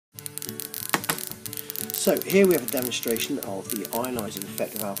So here we have a demonstration of the ionising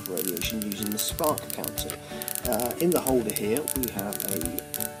effect of alpha radiation using the spark counter. In the holder here we have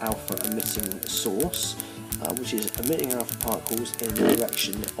a alpha emitting source, which is emitting alpha particles in the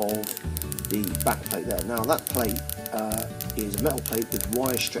direction of the back plate there. Now that plate is a metal plate with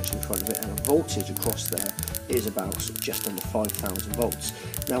wires stretched in front of it, and a voltage across there is about just under 5,000 volts.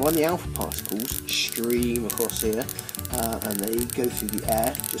 Now when the alpha particles stream across here and they go through the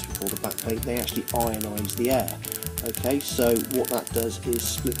air just before the back plate, they actually ionise the air. Okay, so what that does is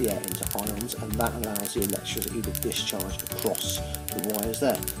split the air into ions, and that allows the electricity to discharge across the wires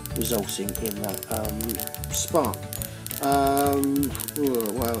there, resulting in that spark.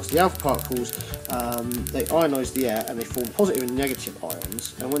 What else? The alpha particles, they ionise the air and they form positive and negative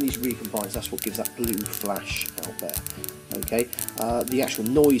ions, and when these recombine, that's what gives that blue flash out there. Okay, the actual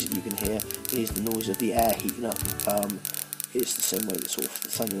noise that you can hear is the noise of the air heating up. It's the same way that sort of the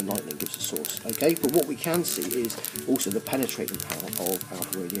thunder and lightning gives a source. Okay, but what we can see is also the penetrating power of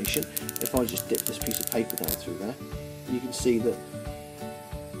alpha radiation. If I just dip this piece of paper down through there, you can see that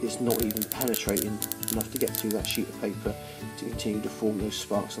it's not even penetrating enough to get through that sheet of paper to continue to form those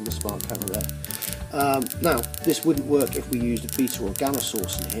sparks on the spark counter there. Now, this wouldn't work if we used a beta or gamma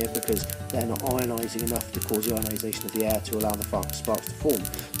source in here, because they're not ionising enough to cause the ionisation of the air to allow the sparks to form.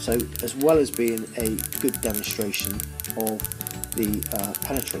 So, as well as being a good demonstration of the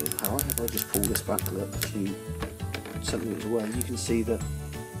penetrating power, if I just pull this back a little to something as well, you can see that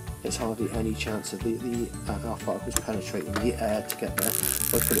there's hardly any chance of the alpha particles penetrating the air to get there.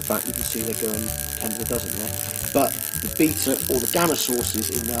 If I put it back, you can see they're going 10 to the dozen there. But the beta or the gamma sources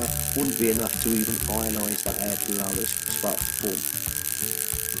in there wouldn't be enough to even ionise that air to allow those sparks to form.